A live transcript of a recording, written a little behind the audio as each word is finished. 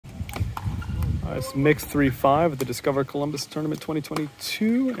It's mixed 3-5 at the Discover Columbus Tournament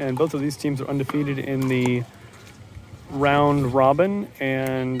 2022, and both of these teams are undefeated in the round robin,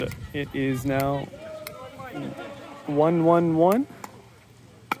 and it is now 1-1-1.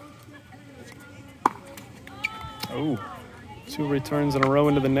 Oh, 2 returns in a row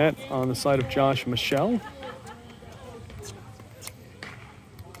into the net on the side of Josh and Michelle.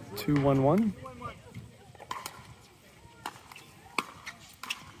 2-1-1.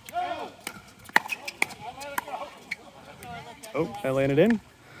 Oh, that landed in.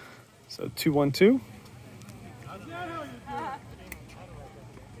 So 2-1-2.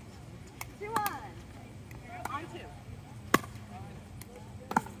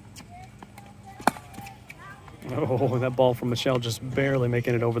 Oh, that ball from Michelle just barely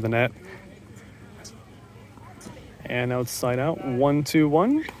making it over the net. And outside out,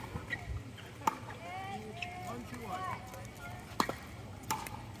 1-2-1.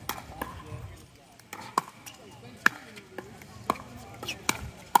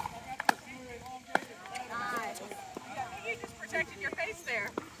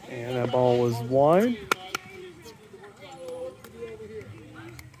 And that ball was wide.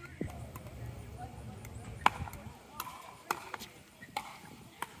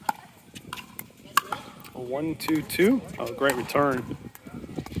 A 1-2-2. Oh, great return.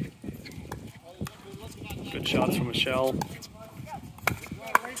 Good shots from Michelle.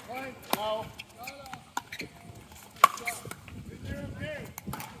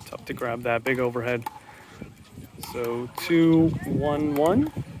 Tough to grab that big overhead. So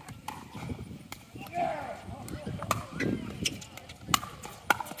 2-1-1.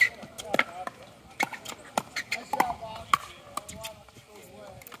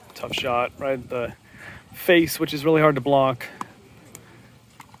 Tough shot right at the face, which is really hard to block.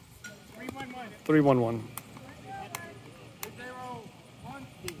 3-1-1.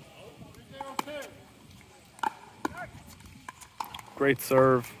 Great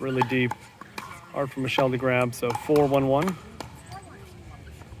serve, really deep. Hard for Michelle to grab, so 4-1-1.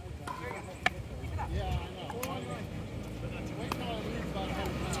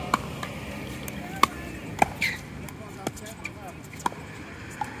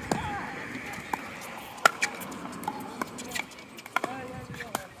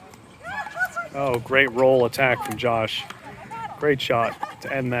 Oh, great roll attack from Josh. Great shot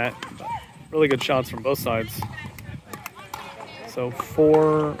to end that. Really good shots from both sides. So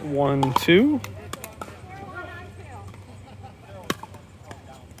 4-1-2.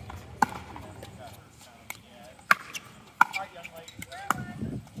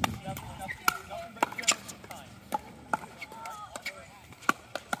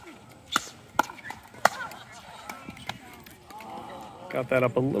 Got that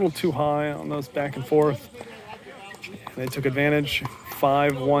up a little too high on those back and forth. And they took advantage.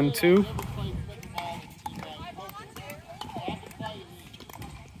 5-1-2.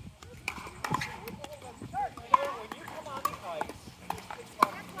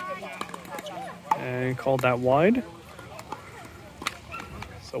 And called that wide.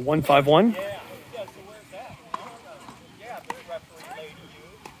 So 1-5-1.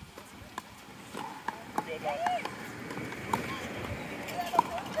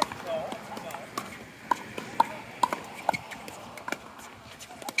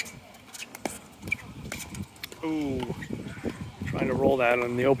 Ooh, trying to roll that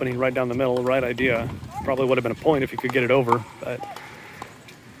on the opening right down the middle, the right idea. Probably would have been a point if you could get it over, but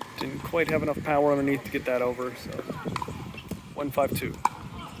didn't quite have enough power underneath to get that over, so 1-5-2.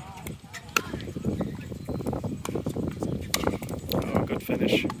 Oh, good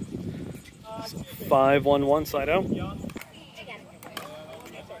finish. So 5-1-1 side out.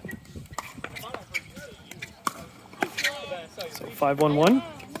 So 5-1-1.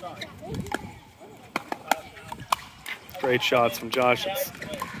 Great shots from Josh. It's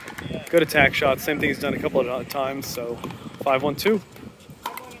good attack shots. Same thing he's done a couple of times. So 5-1-2.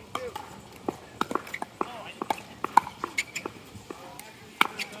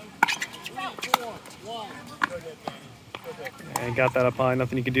 And got that up high.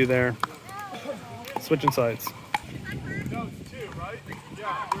 Nothing you can do there. Switching sides.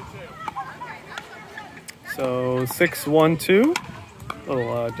 So 6-1-2. A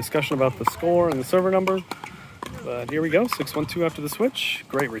little discussion about the score and the server number. But here we go, 6-1-2 after the switch.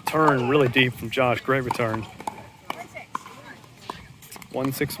 Great return, really deep from Josh. Great return.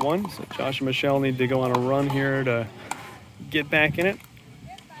 1-6-1. So Josh and Michelle need to go on a run here to get back in it.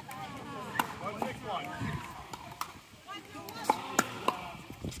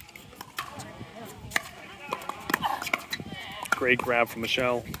 Great grab from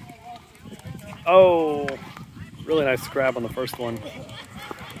Michelle. Oh, really nice grab on the first one.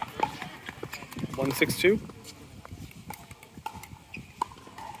 1-6-2.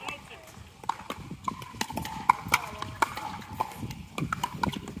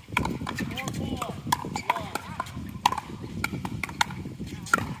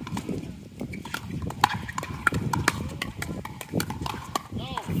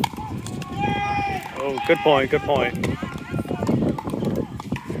 Oh, good point, good point.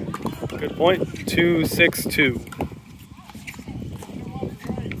 Good point, 2-6-2.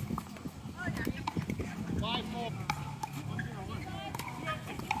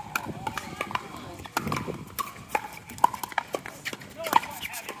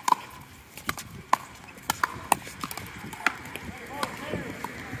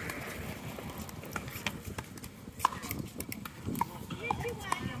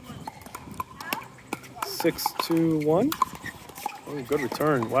 Six, 2-1. Oh, good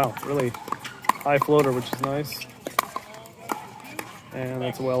return. Wow, really high floater, which is nice. And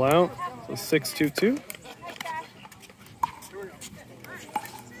that's well out. So 6-2-2.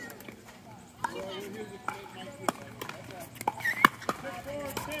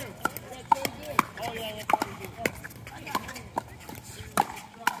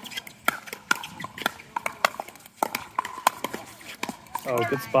 Oh,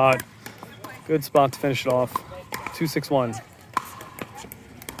 good spot. Good spot to finish it off. 2-6-1.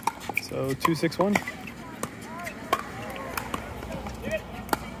 So 2-6-1.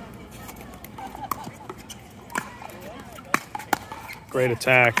 Great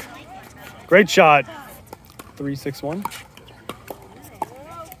attack. Great shot. 3-6-1.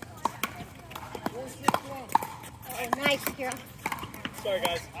 Oh, nice, girl. Sorry,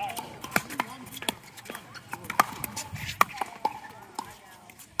 guys.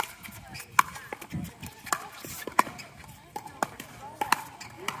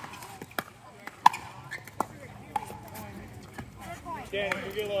 Danny, can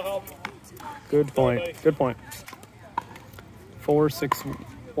you get a little help? Good point. Good point.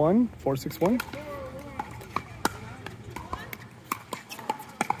 4-6-1. 4-6-1.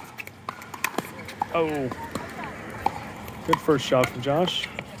 Oh. Good first shot from Josh.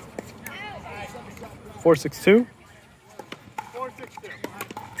 4-6-2. 4-6-2.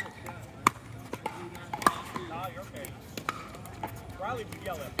 No, you're okay. Riley would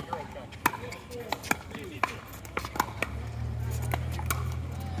yell at me. You're okay.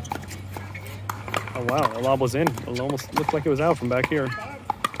 Oh wow, the lob was in. It almost looked like it was out from back here.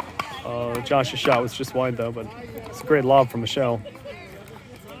 Josh's shot was just wide though, but it's a great lob from Michelle.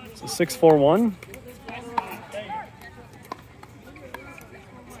 So 6-4-1.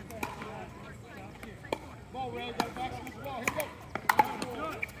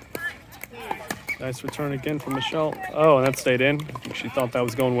 Nice return again from Michelle. Oh, and that stayed in. I think she thought that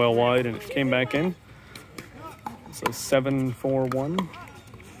was going well wide, and it came back in. So 7-4-1.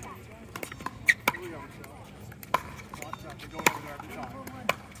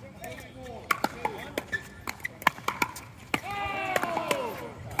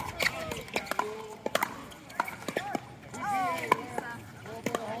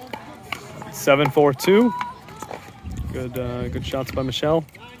 Seven, 4-2. Good shots by Michelle.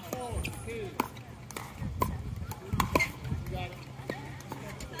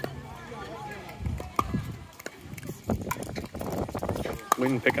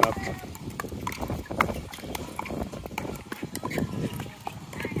 Wind picking up.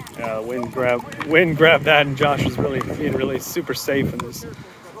 Yeah, wind grabbed that, and Josh was being really super safe in his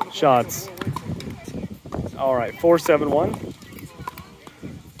shots. All right, 4-7-1.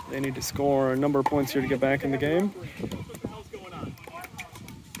 They need to score a number of points here to get back in the game.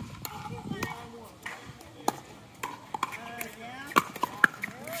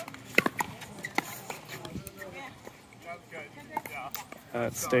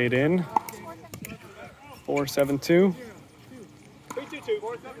 That stayed in. 4-7-2. 3-2-2.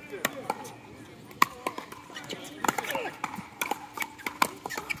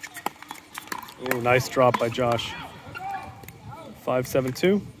 4-7-2. Ooh, nice drop by Josh.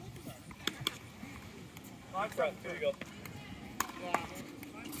 5-7-2. Here you go.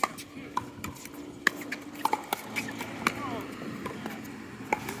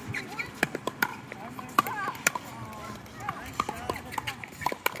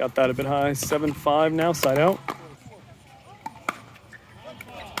 Got that a bit high. 7-5 now, side out.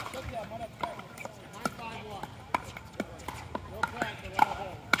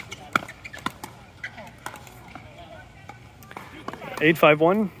 Eight,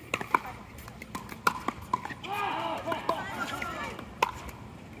 5-1.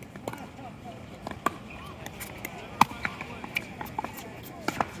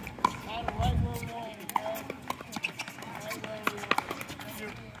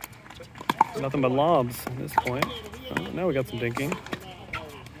 Nothing but lobs at this point. Oh, now we got some dinking.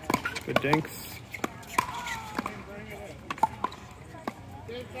 Good dinks.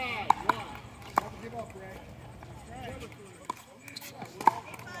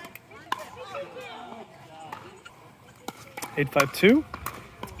 Eight, 5-2.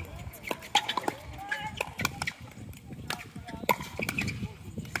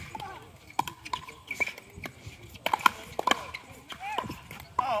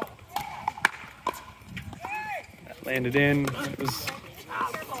 That landed in. It was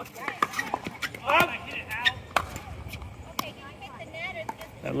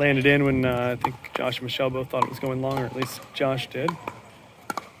that landed in when I think Josh and Michelle both thought it was going long, or at least Josh did.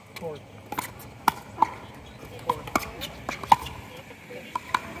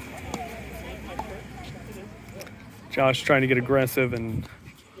 Josh trying to get aggressive and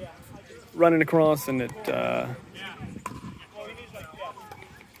running across, and it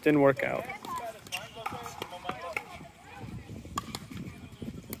didn't work out.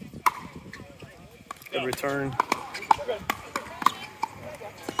 Good return.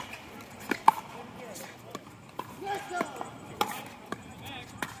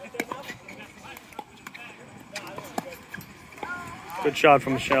 Good shot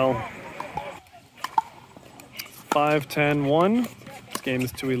from Michelle. 5-10-1. This game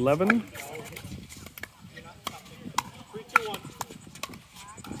is 2-11.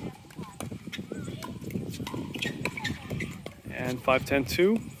 And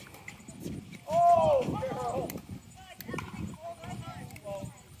 5-10-2.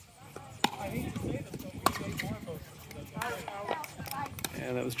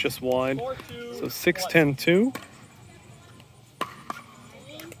 And that was just wide. So 6-10-2.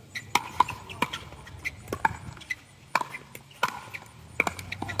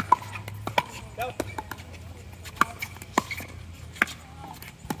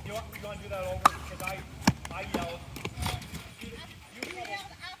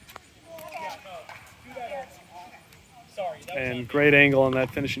 And great angle on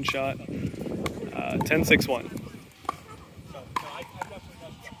that finishing shot. 10-6-1.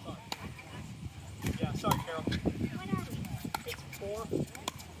 Yeah, sorry, Carol. It's 4.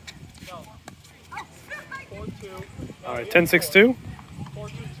 No. 4-2. All right, 10-6-2.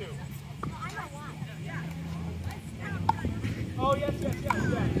 4-2-2. Oh, yes.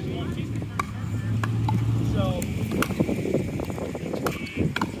 So.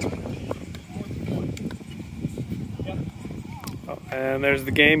 Oh, and there's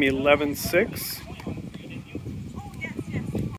the game, 11-6.